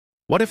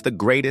What if the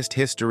greatest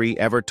history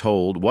ever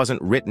told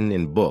wasn't written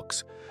in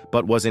books,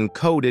 but was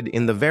encoded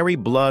in the very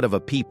blood of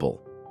a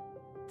people?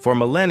 For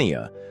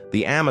millennia,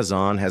 the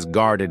Amazon has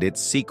guarded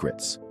its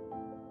secrets.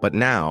 But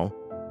now,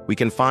 we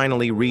can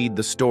finally read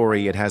the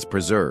story it has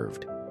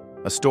preserved,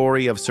 a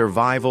story of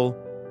survival,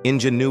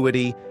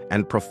 ingenuity,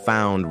 and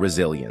profound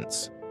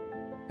resilience.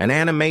 An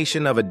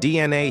animation of a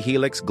DNA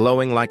helix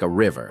glowing like a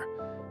river,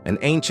 an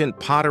ancient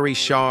pottery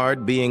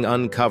shard being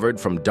uncovered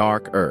from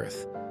dark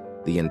earth,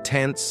 the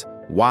intense,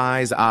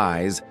 wise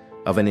eyes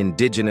of an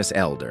indigenous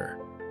elder.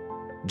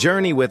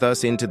 Journey with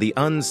us into the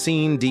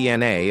unseen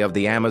DNA of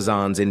the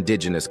Amazon's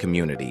indigenous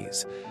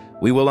communities.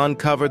 We will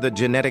uncover the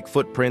genetic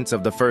footprints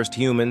of the first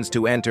humans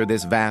to enter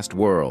this vast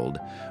world,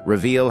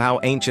 reveal how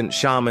ancient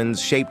shamans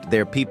shaped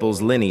their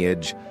people's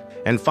lineage,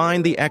 and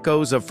find the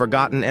echoes of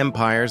forgotten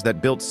empires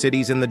that built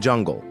cities in the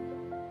jungle.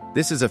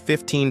 This is a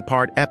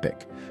 15-part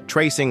epic,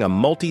 tracing a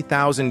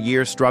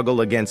multi-thousand-year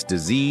struggle against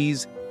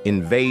disease,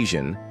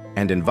 invasion,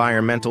 and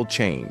environmental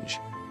change.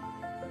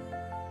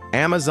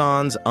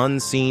 Amazon's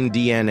Unseen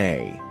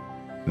DNA,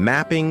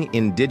 Mapping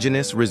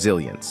Indigenous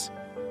Resilience.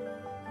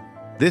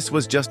 This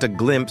was just a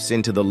glimpse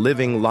into the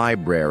living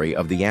library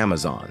of the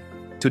Amazon.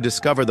 To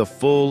discover the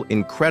full,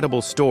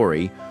 incredible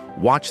story,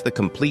 watch the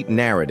complete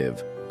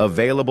narrative,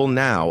 available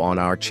now on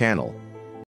our channel.